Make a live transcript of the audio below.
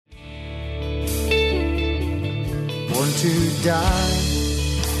born to die,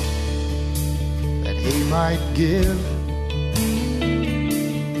 that he might give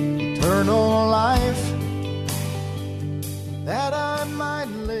eternal life, that I might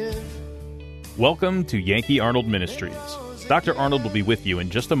live. Welcome to Yankee Arnold Ministries. Dr. Arnold will be with you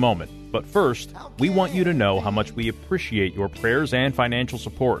in just a moment, but first, we want you to know how much we appreciate your prayers and financial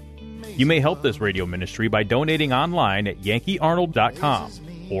support. You may help this radio ministry by donating online at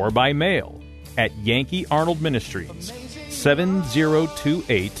yankeearnold.com or by mail at Yankee Arnold Ministries,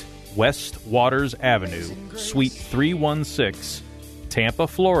 7028 West Waters Avenue, Suite 316, Tampa,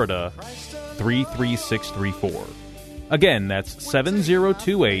 Florida, 33634. Again, that's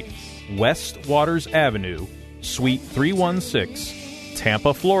 7028 West Waters Avenue, Suite 316,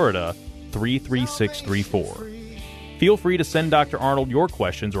 Tampa, Florida, 33634. Feel free to send Dr. Arnold your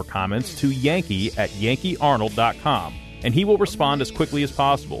questions or comments to Yankee at yankeearnold.com, and he will respond as quickly as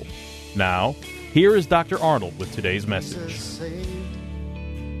possible. Now, here is Dr. Arnold with today's message.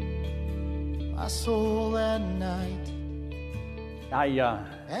 My soul that night. I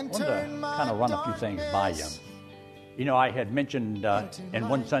wanted to kind of run a few things by you. You know, I had mentioned in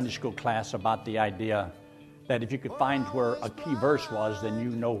one Sunday school class about the idea that if you could find where a key verse was, then you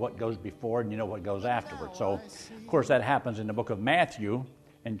know what goes before and you know what goes afterward. So, of course, that happens in the book of Matthew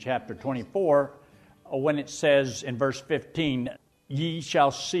in chapter 24 when it says in verse 15, ye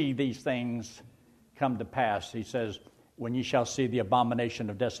shall see these things come to pass. He says, when ye shall see the abomination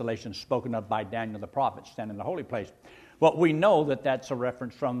of desolation spoken of by Daniel the prophet stand in the holy place. Well, we know that that's a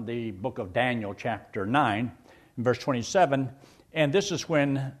reference from the book of Daniel, chapter 9, verse 27, and this is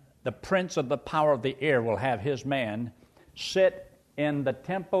when the prince of the power of the air will have his man sit in the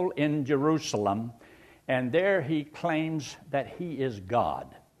temple in Jerusalem, and there he claims that he is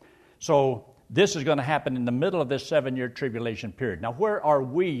God. So this is going to happen in the middle of this 7-year tribulation period. Now, where are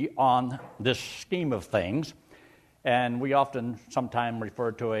we on this scheme of things? And we often sometimes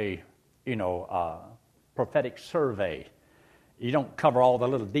refer to a, prophetic survey. You don't cover all the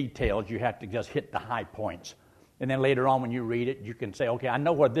little details. You have to just hit the high points. And then later on when you read it, you can say, okay, I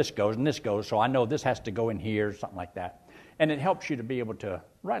know where this goes and this goes, so I know this has to go in here, something like that. And it helps you to be able to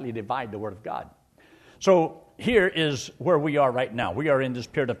rightly divide the Word of God. So here is where we are right now. We are in this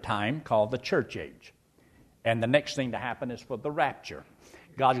period of time called the church age. And the next thing to happen is for the rapture.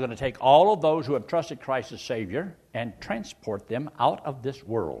 God's going to take all of those who have trusted Christ as Savior and transport them out of this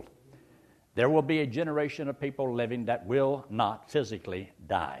world. There will be a generation of people living that will not physically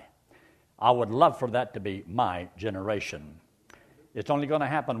die. I would love for that to be my generation. It's only going to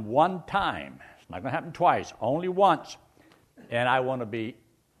happen one time. It's not going to happen twice, only once. And I want to be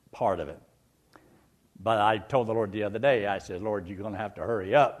part of it. But I told the Lord the other day, I said, Lord, you're going to have to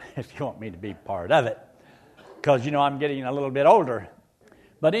hurry up if you want me to be part of it. Because, I'm getting a little bit older.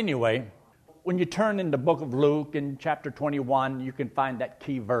 But anyway, when you turn in the book of Luke in chapter 21, you can find that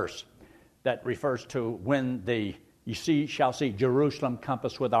key verse that refers to when shall see Jerusalem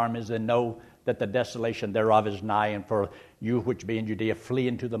compassed with armies, and know that the desolation thereof is nigh, and for you which be in Judea, flee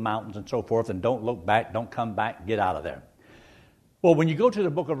into the mountains and so forth, and don't look back, don't come back, get out of there. Well, when you go to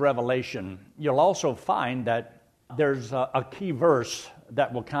the book of Revelation, you'll also find that there's a key verse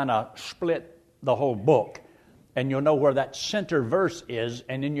that will kind of split the whole book, and you'll know where that center verse is,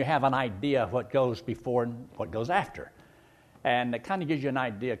 and then you have an idea of what goes before and what goes after. And it kind of gives you an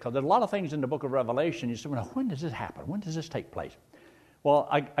idea, because there's a lot of things in the book of Revelation. You say, well, when does this happen? When does this take place? Well,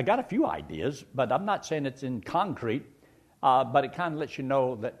 I got a few ideas, but I'm not saying it's in concrete, but it kind of lets you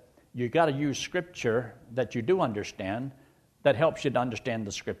know that you got to use Scripture that you do understand that helps you to understand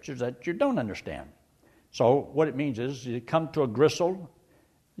the Scriptures that you don't understand. So what it means is you come to a gristle,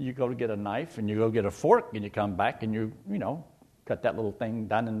 you go to get a knife, and you go get a fork, and you come back, and you cut that little thing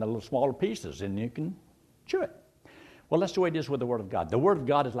down into little smaller pieces, and you can chew it. Well, that's the way it is with the Word of God. The Word of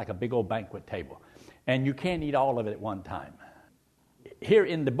God is like a big old banquet table, and you can't eat all of it at one time. Here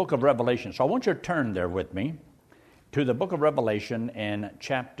in the book of Revelation, so I want you to turn there with me to the book of Revelation in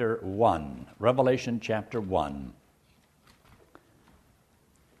chapter 1. Revelation chapter 1.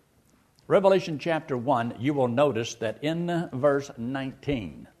 Revelation chapter 1, you will notice that in verse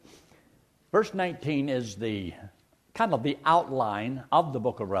 19. Verse 19 is the kind of the outline of the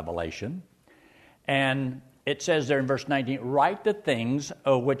book of Revelation, and it says there in verse 19, write the things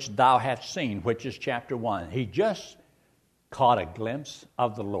which thou hast seen, which is chapter 1. He just caught a glimpse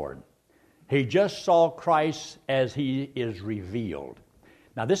of the Lord. He just saw Christ as he is revealed.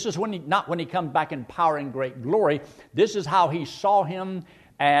 Now, this is not when he comes back in power and great glory. This is how he saw him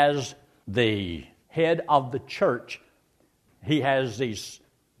as the head of the church. He has these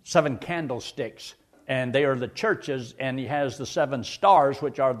 7 candlesticks and they are the churches, and he has the 7 stars,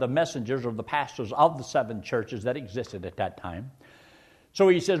 which are the messengers or the pastors of the 7 churches that existed at that time. So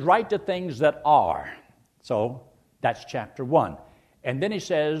he says, write the things that are. So that's chapter 1. And then he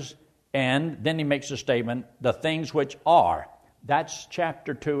says, and then he makes a statement, the things which are. That's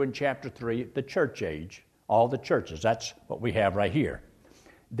chapter 2 and chapter 3, the church age, all the churches. That's what we have right here.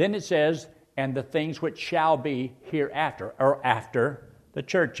 Then it says, and the things which shall be hereafter, or after the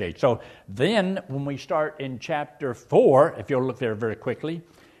church age. So then when we start in chapter 4, if you'll look there very quickly,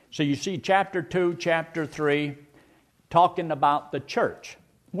 so you see chapter 2, chapter 3, talking about the church.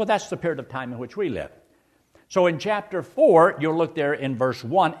 Well, that's the period of time in which we live. So in chapter 4, you'll look there in verse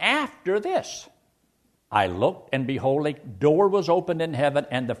 1, after this, I looked, and behold, a door was opened in heaven,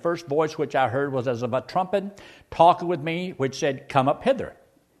 and the first voice which I heard was as of a trumpet, talking with me, which said, come up hither,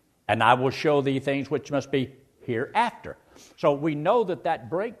 and I will show thee things which must be hereafter. So we know that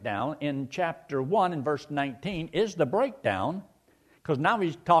breakdown in chapter 1 and verse 19 is the breakdown, because now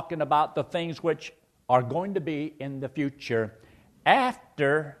he's talking about the things which are going to be in the future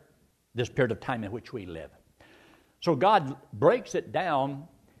after this period of time in which we live. So God breaks it down,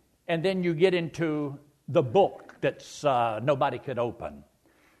 and then you get into the book that's nobody could open,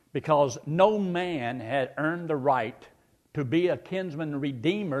 because no man had earned the right to be a kinsman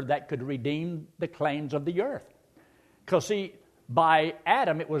redeemer that could redeem the claims of the earth. Because see, by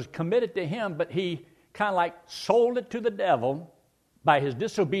Adam it was committed to him, but he kind of like sold it to the devil. By his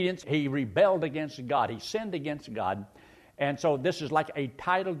disobedience, he rebelled against God. He sinned against God. And so this is like a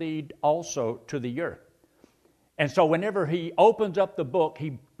title deed also to the earth. And so whenever he opens up the book,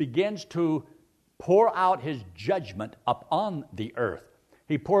 he begins to pour out his judgment upon the earth.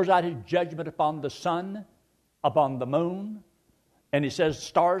 He pours out his judgment upon the sun, upon the moon. And he says,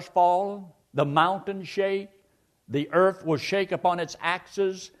 stars fall, the mountains shake, the earth will shake upon its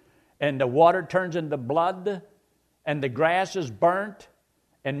axis, and the water turns into blood, and the grass is burnt,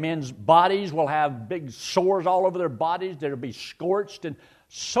 and men's bodies will have big sores all over their bodies. They'll be scorched, and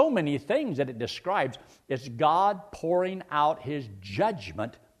so many things that it describes. It's God pouring out his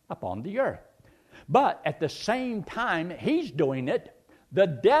judgment upon the earth. But at the same time he's doing it, the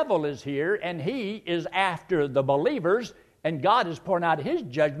devil is here, and he is after the believers, and God is pouring out his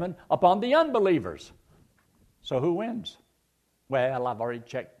judgment upon the unbelievers. So who wins? Well, I've already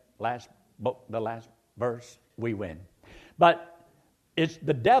checked the last verse. We win. But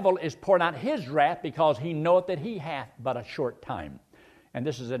the devil is pouring out his wrath, because he knoweth that he hath but a short time. And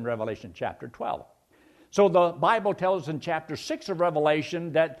this is in Revelation chapter 12. So the Bible tells us in chapter 6 of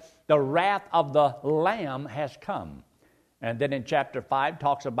Revelation that the wrath of the Lamb has come. And then in chapter 5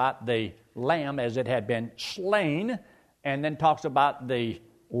 talks about the Lamb as it had been slain, and then talks about the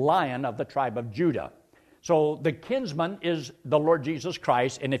Lion of the tribe of Judah. So the kinsman is the Lord Jesus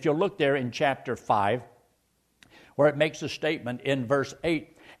Christ. And if you'll look there in chapter 5, where it makes a statement in verse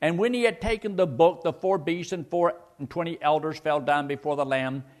 8, and when he had taken the book, the 4 beasts and 24 elders fell down before the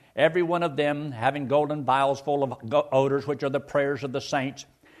Lamb, every one of them having golden vials full of odors, which are the prayers of the saints.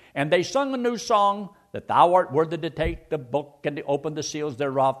 And they sung a new song, that thou art worthy to take the book and to open the seals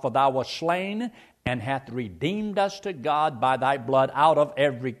thereof, for thou wast slain, and hath redeemed us to God by thy blood out of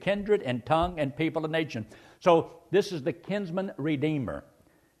every kindred and tongue and people and nation. So this is the kinsman redeemer,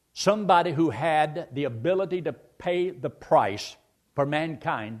 somebody who had the ability to pay the price for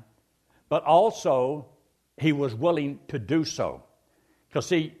mankind, but also he was willing to do so. Because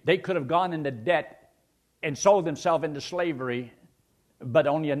see, they could have gone into debt and sold themselves into slavery, but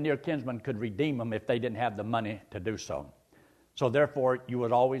only a near kinsman could redeem them if they didn't have the money to do so. So therefore, you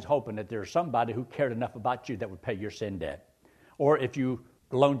was always hoping that there's somebody who cared enough about you that would pay your sin debt. Or if you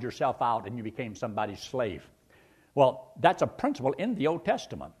loaned yourself out and you became somebody's slave. Well, that's a principle in the Old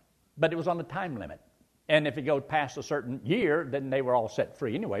Testament, but it was on a time limit. And if it goes past a certain year, then they were all set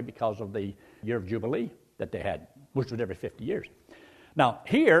free anyway, because of the year of Jubilee that they had, which was every 50 years. Now,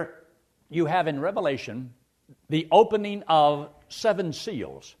 here you have in Revelation the opening of 7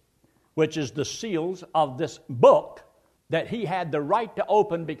 seals, which is the seals of this book that he had the right to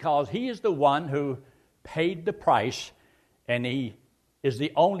open, because he is the one who paid the price, and he is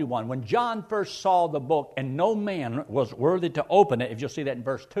the only one. When John first saw the book, and no man was worthy to open it, if you'll see that in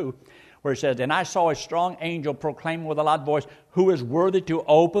verse 2, where it says, and I saw a strong angel proclaiming with a loud voice, who is worthy to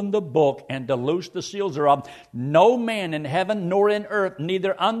open the book and to loose the seals thereof? No man in heaven nor in earth,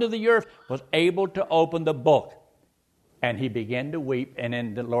 neither under the earth, was able to open the book. And he began to weep, and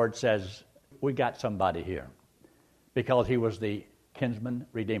then the Lord says, we got somebody here, because he was the kinsman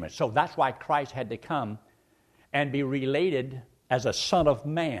redeemer. So that's why Christ had to come and be related as a son of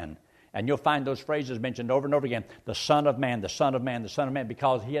man. And you'll find those phrases mentioned over and over again. The Son of Man, the Son of Man, the Son of Man,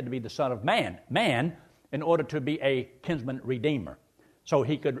 because he had to be the Son of Man. Man, in order to be a kinsman redeemer. So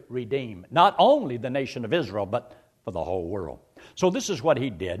he could redeem not only the nation of Israel, but for the whole world. So this is what he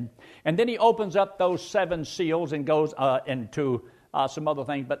did. And then he opens up those 7 seals and goes into some other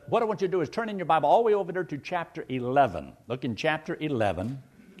things. But what I want you to do is turn in your Bible all the way over there to chapter 11. Look in chapter 11.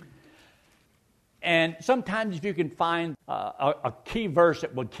 And sometimes if you can find a key verse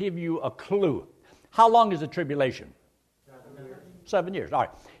that will give you a clue. How long is the tribulation? 7 years. 7 years. All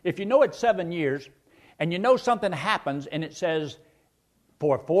right. If you know it's 7 years, and you know something happens, and it says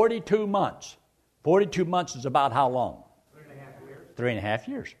for 42 months. 42 months is about how long? 3.5 years. 3.5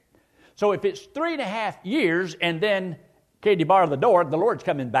 years. So if it's 3.5 years, and then Katie bar the door, the Lord's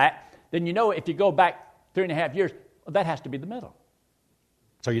coming back, then you know if you go back 3.5 years, well, that has to be the middle.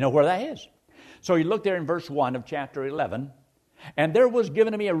 So you know where that is. So you look there in verse 1 of chapter 11. And there was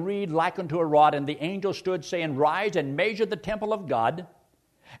given to me a reed like unto a rod, and the angel stood, saying, Rise and measure the temple of God,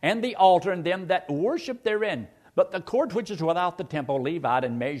 and the altar, and them that worship therein. But the court which is without the temple leave out,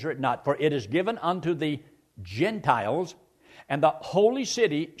 and measure it not. For it is given unto the Gentiles, and the holy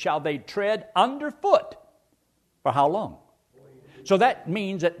city shall they tread underfoot. For how long? So that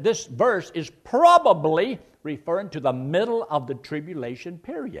means that this verse is probably referring to the middle of the tribulation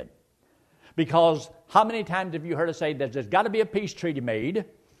period. Because how many times have you heard us say that there's got to be a peace treaty made,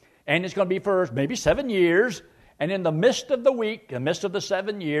 and it's going to be for maybe 7 years, and in the midst of the week, in the midst of the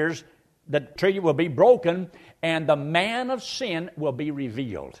 7 years, the treaty will be broken, and the man of sin will be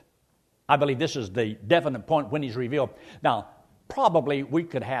revealed. I believe this is the definite point when he's revealed. Now, probably we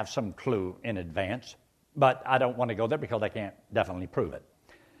could have some clue in advance, but I don't want to go there because I can't definitely prove it.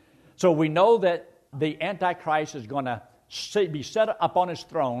 So we know that the Antichrist is going to be set up on his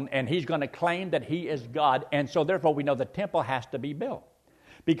throne, and he's going to claim that he is God, and so therefore we know the temple has to be built.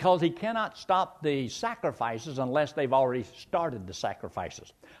 Because he cannot stop the sacrifices unless they've already started the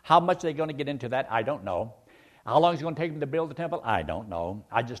sacrifices. How much they're going to get into that, I don't know. How long is it going to take them to build the temple? I don't know.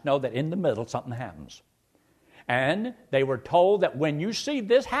 I just know that in the middle something happens. And they were told that when you see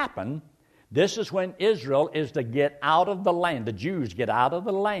this happen, this is when Israel is to get out of the land. The Jews get out of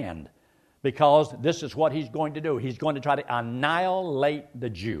the land. Because this is what he's going to do. He's going to try to annihilate the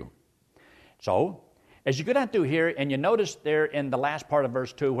Jew. So, as you go down through here, and you notice there in the last part of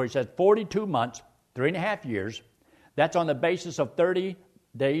verse 2 where he says 42 months, 3.5 years, that's on the basis of 30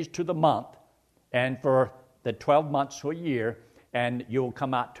 days to the month, and for the 12 months to a year, and you'll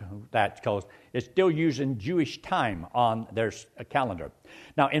come out to that because it's still using Jewish time on their calendar.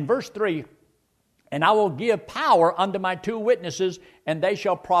 Now, in verse 3, And I will give power unto my 2 witnesses, and they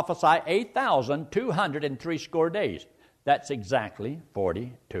shall prophesy 8,260 days. That's exactly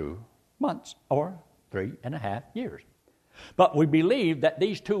 42 months, or 3.5 years. But we believe that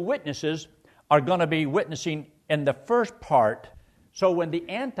these 2 witnesses are going to be witnessing in the first part. So when the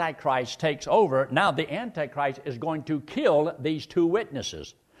Antichrist takes over, now the Antichrist is going to kill these 2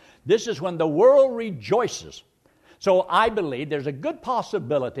 witnesses. This is when the world rejoices. So I believe there's a good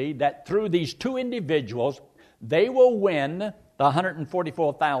possibility that through these 2 individuals, they will win the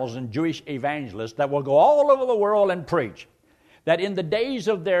 144,000 Jewish evangelists that will go all over the world and preach. That in the days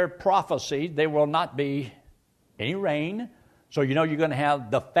of their prophecy, there will not be any rain. So you know you're going to have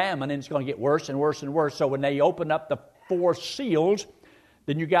the famine, and it's going to get worse and worse and worse. So when they open up the 4 seals,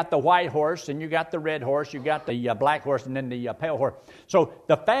 then you got the white horse, and you got the red horse, you got the black horse, and then the pale horse. So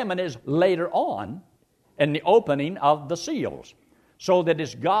the famine is later on in the opening of the seals. So that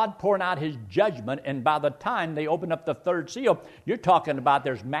it's God pouring out his judgment, and by the time they open up the 3rd seal, you're talking about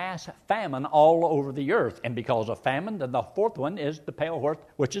there's mass famine all over the earth. And because of famine, then the 4th one is the pale horse,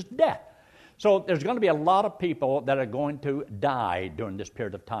 which is death. So there's going to be a lot of people that are going to die during this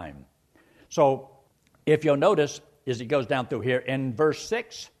period of time. So if you'll notice, as he goes down through here, in verse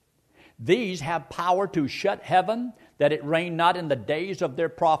 6, these have power to shut heaven, that it rain not in the days of their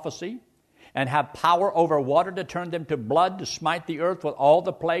prophecy, and have power over water to turn them to blood, to smite the earth with all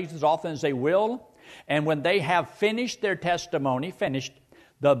the plagues as often as they will. And when they have finished their testimony,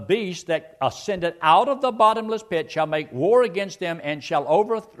 the beast that ascended out of the bottomless pit shall make war against them, and shall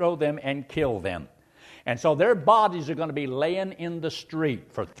overthrow them and kill them. And so their bodies are going to be laying in the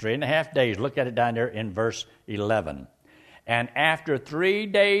street for 3.5 days. Look at it down there in verse 11. And after 3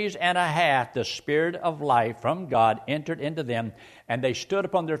 days and a half, the Spirit of life from God entered into them, and they stood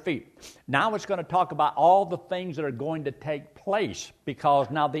upon their feet. Now it's going to talk about all the things that are going to take place, because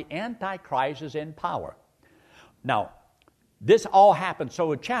now the Antichrist is in power. Now, this all happened.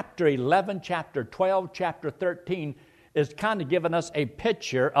 So chapter 11, chapter 12, chapter 13 is kind of giving us a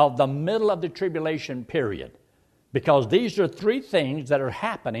picture of the middle of the tribulation period. because these are three things that are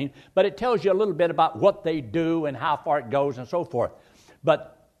happening, but it tells you a little bit about what they do and how far it goes and so forth.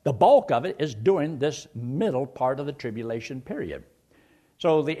 But the bulk of it is during this middle part of the tribulation period.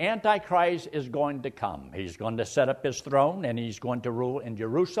 So the Antichrist is going to come. He's going to set up his throne, and he's going to rule in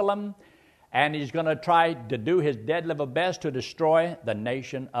Jerusalem, and he's going to try to do his dead level best to destroy the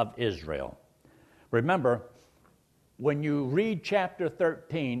nation of Israel. Remember, when you read chapter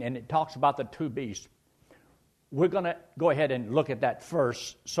 13, and it talks about the two beasts, we're going to go ahead and look at that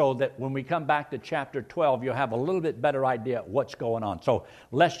first so that when we come back to chapter 12, you'll have a little bit better idea what's going on. So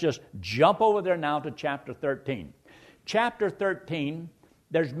let's just jump over there now to chapter 13. Chapter 13,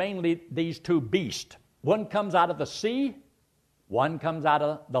 there's mainly these two beasts. One comes out of the sea, one comes out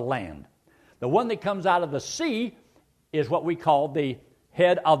of the land. The one that comes out of the sea is what we call the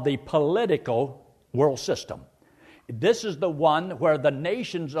head of the political world system. This is the one where the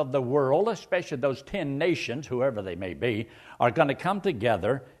nations of the world, especially those 10 nations, whoever they may be, are going to come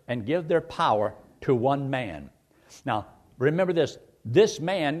together and give their power to one man. Now, remember this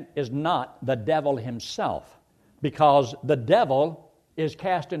man is not the devil himself, because the devil is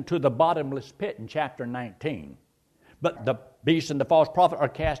cast into the bottomless pit in chapter 19. But the beast and the false prophet are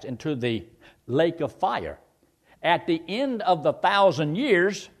cast into the lake of fire. At the end of the 1,000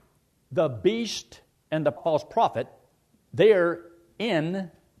 years, the beast and the false prophet, they're in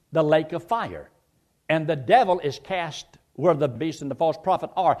the lake of fire. And the devil is cast where the beast and the false prophet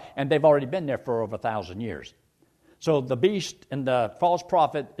are, and they've already been there for over 1,000 years. So the beast and the false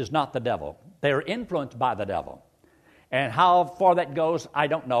prophet is not the devil. They are influenced by the devil. And how far that goes, I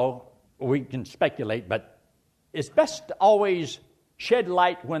don't know. We can speculate, but it's best to always shed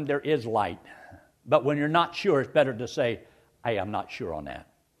light when there is light. But when you're not sure, it's better to say, I am not sure on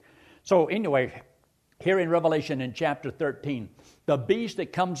that. So anyway, here in Revelation in chapter 13, the beast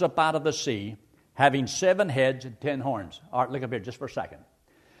that comes up out of the sea, having 7 heads and 10 horns. All right, look up here just for a second.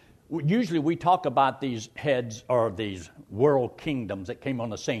 Usually we talk about these heads or these world kingdoms that came on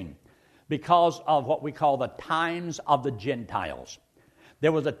the scene because of what we call the times of the Gentiles.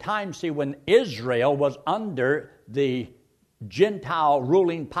 There was a time, see, when Israel was under the Gentile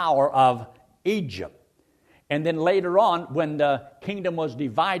ruling power of Egypt. And then later on, when the kingdom was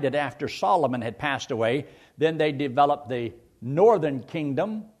divided after Solomon had passed away, then they developed the northern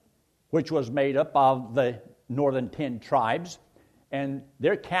kingdom, which was made up of the northern 10 tribes. And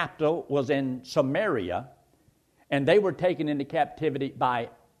their capital was in Samaria. And they were taken into captivity by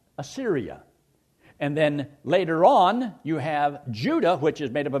Assyria. And then later on, you have Judah, which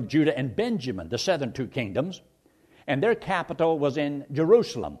is made up of Judah and Benjamin, the southern 2 kingdoms. And their capital was in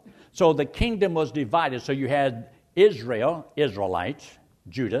Jerusalem. So the kingdom was divided. So you had Israel, Israelites,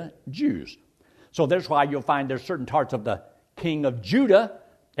 Judah, Jews. So that's why you'll find there's certain parts of the king of Judah,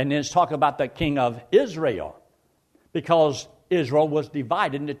 and then it's talking about the king of Israel. Because Israel was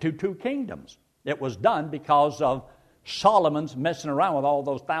divided into 2 kingdoms. It was done because of Solomon's messing around with all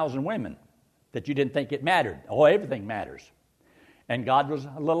those 1,000 women that you didn't think it mattered. Oh, everything matters. And God was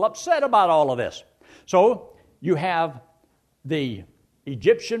a little upset about all of this. So you have the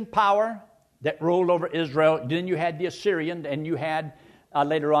Egyptian power that ruled over Israel. Then you had the Assyrian, and you had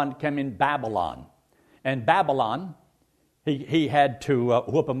later on came in Babylon. And Babylon, he had to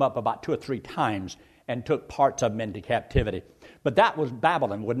whoop them up about 2 or 3 times and took parts of them into captivity. But that was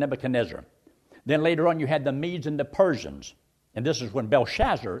Babylon with Nebuchadnezzar. Then later on you had the Medes and the Persians. And this is when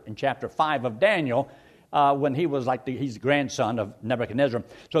Belshazzar, in chapter 5 of Daniel, when he was he's the grandson of Nebuchadnezzar.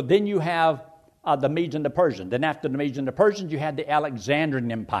 So then you have the Medes and the Persians. Then after the Medes and the Persians, you had the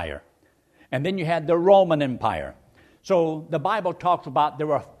Alexandrian Empire. And then you had the Roman Empire. So the Bible talks about there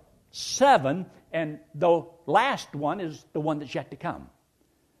were 7, and the last one is the one that's yet to come.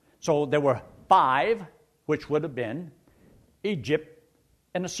 So there were 5, which would have been Egypt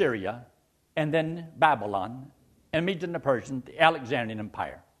and Assyria, and then Babylon, and Medes and the Persians, the Alexandrian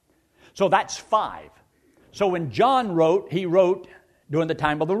Empire. So that's 5. So when John wrote, he wrote during the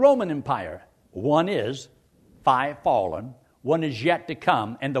time of the Roman Empire. 1 is 5 fallen, 1 is yet to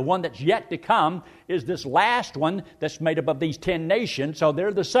come, and the one that's yet to come is this last one that's made up of these 10 nations, so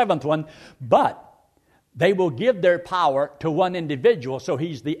they're the 7th one, but they will give their power to one individual, so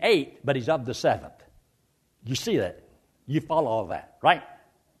he's the 8th, but he's of the 7th. You see that? You follow all that, right?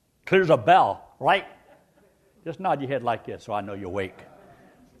 Clears a bell, right? Just nod your head like this so I know you're awake.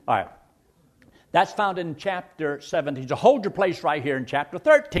 All right. That's found in chapter 17. So hold your place right here in chapter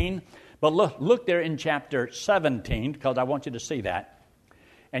 13. But look there in chapter 17, because I want you to see that.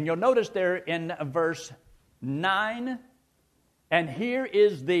 And you'll notice there in verse 9, and here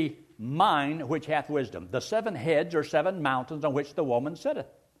is the mind which hath wisdom. The 7 heads are 7 mountains on which the woman sitteth.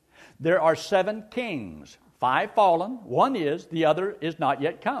 There are 7 kings, 5 fallen, 1 is, the other is not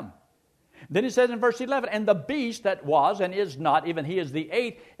yet come. Then it says in verse 11, and the beast that was and is not, even he is the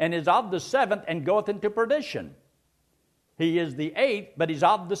 8th, and is of the 7th, and goeth into perdition. He is the 8th, but he's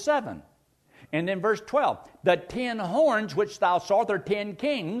of the 7th. And then verse 12, the 10 horns which thou sawest are 10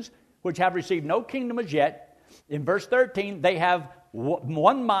 kings, which have received no kingdom as yet. In verse 13, they have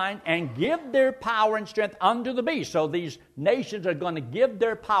one mind and give their power and strength unto the beast. So these nations are going to give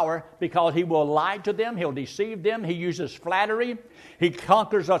their power because he will lie to them. He'll deceive them. He uses flattery. He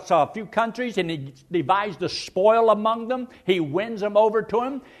conquers a few countries and he divides the spoil among them. He wins them over to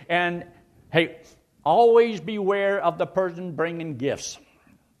him. And hey, always beware of the person bringing gifts.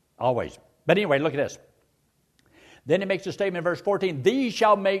 Always. But anyway, look at this. Then he makes a statement in verse 14, these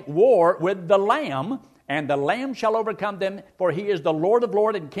shall make war with the Lamb, and the Lamb shall overcome them, for he is the Lord of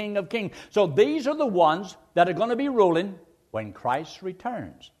lords and King of kings. So these are the ones that are going to be ruling when Christ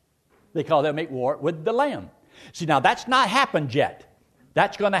returns, because they'll make war with the Lamb. See, now that's not happened yet.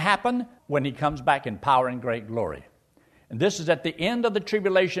 That's going to happen when he comes back in power and great glory. And this is at the end of the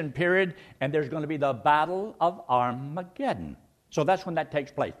tribulation period, and there's going to be the battle of Armageddon. So that's when that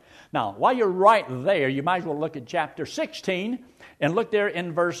takes place. Now, while you're right there, you might as well look at chapter 16 and look there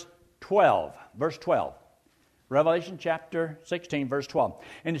in verse 12. Verse 12. Revelation chapter 16, verse 12.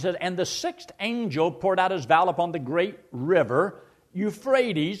 And it says, and the 6th angel poured out his vial upon the great river,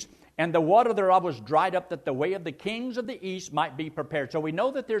 Euphrates, and the water thereof was dried up, that the way of the kings of the east might be prepared. So we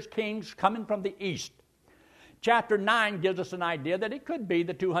know that there's kings coming from the east. Chapter 9 gives us an idea that it could be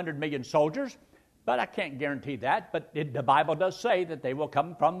the 200 million soldiers, but I can't guarantee that. But the Bible does say that they will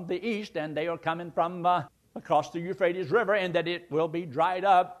come from the east, and they are coming from across the Euphrates River, and that it will be dried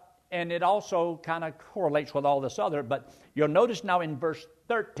up. And it also kind of correlates with all this other. But you'll notice now in verse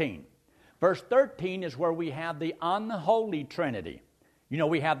 13. Verse 13 is where we have the unholy Trinity. You know,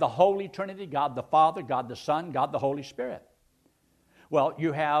 we have the Holy Trinity, God the Father, God the Son, God the Holy Spirit. Well,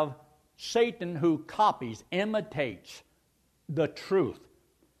 you have Satan who copies, imitates the truth.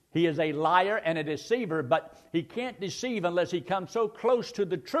 He is a liar and a deceiver, but he can't deceive unless he comes so close to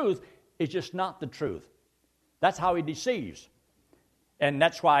the truth. It's just not the truth. That's how he deceives. And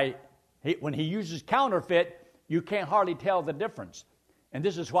that's why when he uses counterfeit, you can't hardly tell the difference. And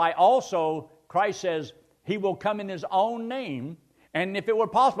this is why also Christ says he will come in his own name, and if it were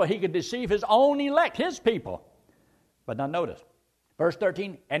possible, he could deceive his own elect, his people. But now notice, verse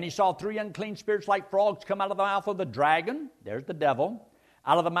 13, and he saw 3 unclean spirits like frogs come out of the mouth of the dragon, there's the devil,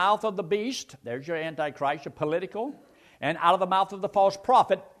 out of the mouth of the beast, there's your Antichrist, your political, and out of the mouth of the false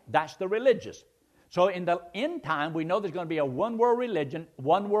prophet, that's the religious. So in the end time, we know there's going to be a one world religion,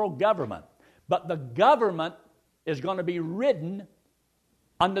 one world government. But the government is going to be ridden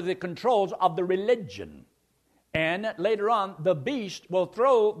under the controls of the religion. And later on, the beast will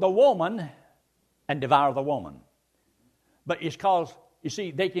throw the woman and devour the woman. But it's because, you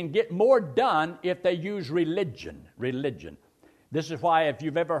see, they can get more done if they use religion. Religion. This is why, if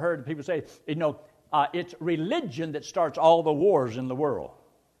you've ever heard people say, it's religion that starts all the wars in the world.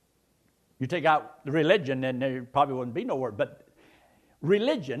 You take out the religion, and there probably wouldn't be no war. But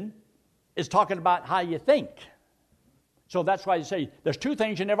religion is talking about how you think. So that's why you say there's 2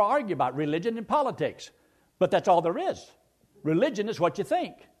 things you never argue about, religion and politics. But that's all there is. Religion is what you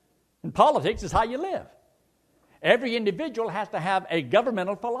think. And politics is how you live. Every individual has to have a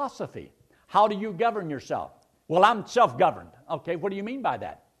governmental philosophy. How do you govern yourself? Well, I'm self-governed. Okay, what do you mean by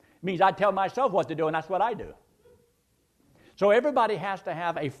that? It means I tell myself what to do, and that's what I do. So everybody has to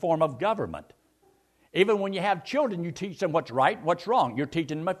have a form of government. Even when you have children, you teach them what's right, what's wrong. You're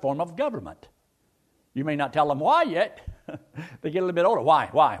teaching them a form of government. You may not tell them why yet. They get a little bit older.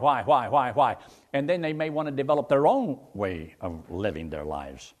 Why? And then they may want to develop their own way of living their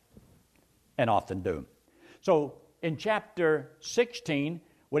lives, and often do. So in chapter 16,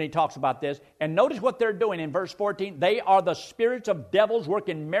 when he talks about this, and notice what they're doing in verse 14. They are the spirits of devils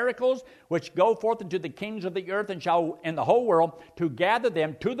working miracles, which go forth into the kings of the earth and shall in the whole world to gather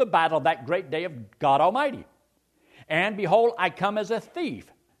them to the battle that great day of God Almighty. And behold, I come as a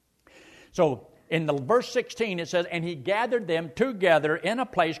thief. So in the verse 16 it says, and he gathered them together in a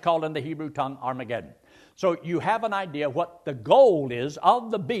place called in the Hebrew tongue Armageddon. So you have an idea what the goal is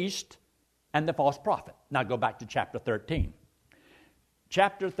of the beast and the false prophet. Now go back to chapter 13.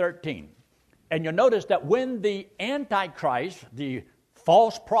 Chapter 13. And you'll notice that when the Antichrist, the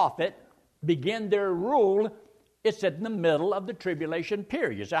false prophet, begin their rule, it's in the middle of the tribulation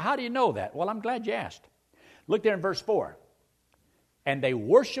period. So how do you know that? Well, I'm glad you asked. Look there in verse 4. And they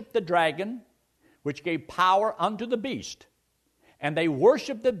worshiped the dragon, which gave power unto the beast. And they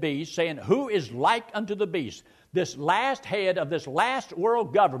worshiped the beast, saying, who is like unto the beast? This last head of this last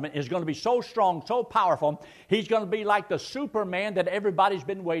world government is going to be so strong, so powerful, he's going to be like the Superman that everybody's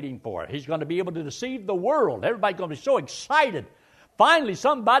been waiting for. He's going to be able to deceive the world. Everybody's going to be so excited. Finally,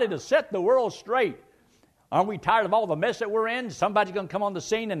 somebody to set the world straight. Aren't we tired of all the mess that we're in? Somebody's going to come on the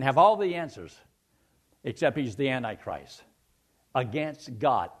scene and have all the answers. Except he's the Antichrist. Against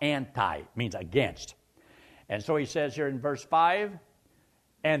God. Anti means against. And so he says here in verse 5,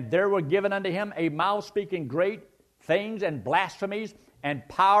 and there were given unto him a mouth speaking great things and blasphemies, and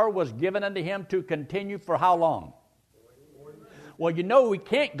power was given unto him to continue for how long? Well, you know we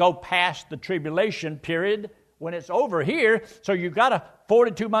can't go past the tribulation period when it's over here, so you've got a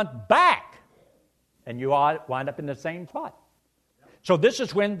 42 months back, and you wind up in the same spot. So this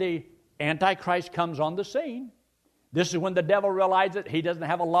is when the Antichrist comes on the scene. This is when the devil realizes that he doesn't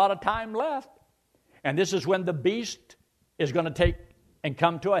have a lot of time left. And this is when the beast is going to take and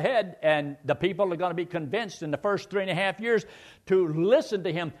come to a head, and the people are going to be convinced in the first 3.5 years to listen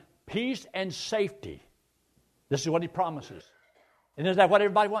to him. Peace and safety. This is what he promises. And is that what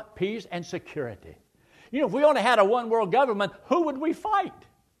everybody wants? Peace and security. You know, if we only had a one-world government, who would we fight?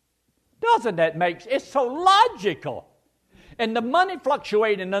 Doesn't that make sense? It's so logical. And the money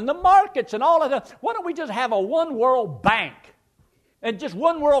fluctuating and the markets and all of that. Why don't we just have a one-world bank? And just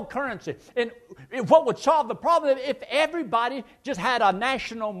one world currency. And what would solve the problem if everybody just had a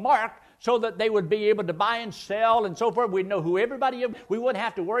national mark so that they would be able to buy and sell and so forth. We'd know who everybody is. We wouldn't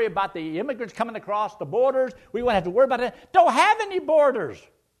have to worry about the immigrants coming across the borders. We wouldn't have to worry about it. Don't have any borders.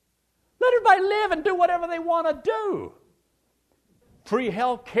 Let everybody live and do whatever they want to do. Free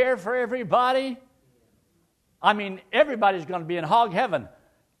health care for everybody. I mean, everybody's going to be in hog heaven.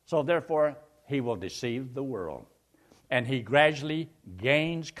 So therefore, he will deceive the world. And he gradually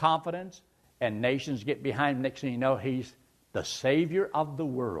gains confidence, and nations get behind him. Next thing you know, he's the Savior of the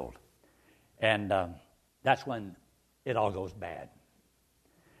world. And that's when it all goes bad.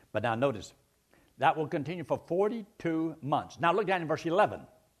 But now notice, that will continue for 42 months. Now look down in verse 11.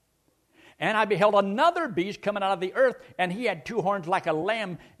 And I beheld another beast coming out of the earth, and he had 2 horns like a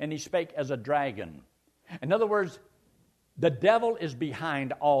lamb, and he spake as a dragon. In other words, the devil is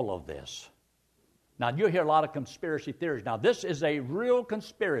behind all of this. Now, you'll hear a lot of conspiracy theories. Now, this is a real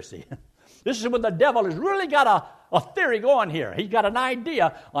conspiracy. This is when the devil has really got a theory going here. He's got an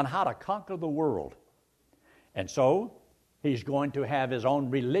idea on how to conquer the world. And so, he's going to have his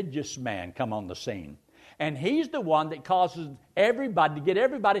own religious man come on the scene. And he's the one that causes everybody, to get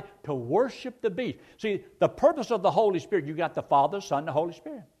everybody to worship the beast. See, the purpose of the Holy Spirit, you got the Father, Son, the Holy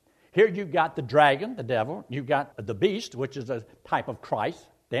Spirit. Here you've got the dragon, the devil. You've got the beast, which is a type of Christ,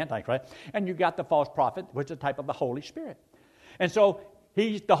 the Antichrist, and you got the false prophet, which is a type of the Holy Spirit. And so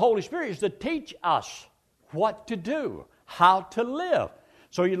the Holy Spirit is to teach us what to do, how to live.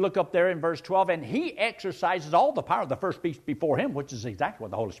 So you look up there in verse 12, and he exercises all the power of the first beast before him, which is exactly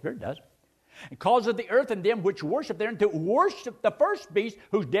what the Holy Spirit does. And causes the earth and them which worship therein to worship the first beast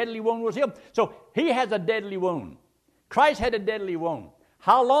whose deadly wound was healed. So he has a deadly wound. Christ had a deadly wound.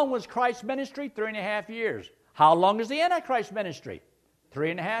 How long was Christ's ministry? 3.5 years. How long is the Antichrist ministry?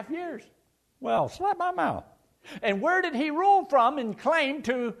 3.5 years. Well, slap my mouth. And where did he rule from and claim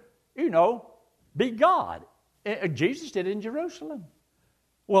to, be God? Jesus did it in Jerusalem.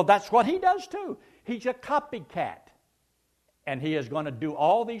 Well, that's what he does too. He's a copycat. And he is going to do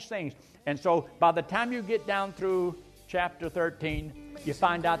all these things. And so by the time you get down through chapter 13, you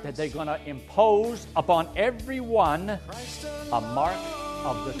find out that they're going to impose upon everyone a mark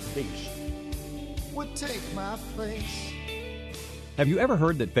of this beast. Would take my place. Have you ever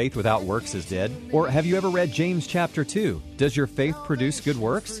heard that faith without works is dead? Or have you ever read James chapter 2? Does your faith produce good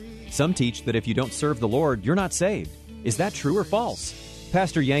works? Some teach that if you don't serve the Lord, you're not saved. Is that true or false?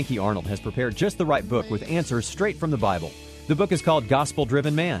 Pastor Yankee Arnold has prepared just the right book with answers straight from the Bible. The book is called Gospel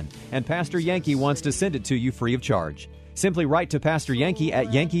Driven Man, and Pastor Yankee wants to send it to you free of charge. Simply write to Pastor Yankee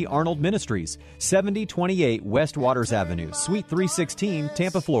at Yankee Arnold Ministries, 7028 West Waters Avenue, Suite 316,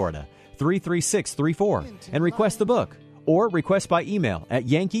 Tampa, Florida, 33634, and request the book. Or request by email at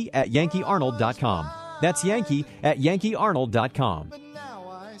yankee@yankeearnold.com. That's yankee@yankeearnold.com.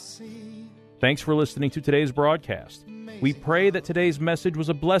 Thanks for listening to today's broadcast. We pray that today's message was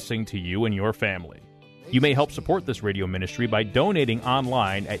a blessing to you and your family. You may help support this radio ministry by donating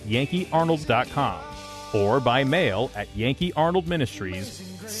online at yankeearnold.com or by mail at Yankee Arnold Ministries,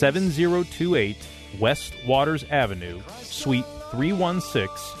 7028 West Waters Avenue, Suite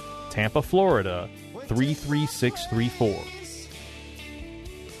 316, Tampa, Florida, 33634.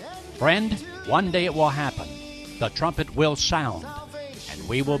 Friend, one day it will happen. The trumpet will sound, and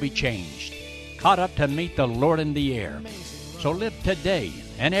we will be changed, caught up to meet the Lord in the air. So live today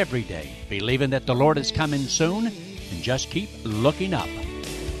and every day, believing that the Lord is coming soon, and just keep looking up.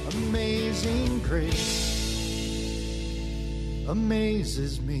 Amazing grace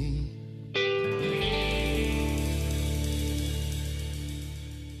amazes me.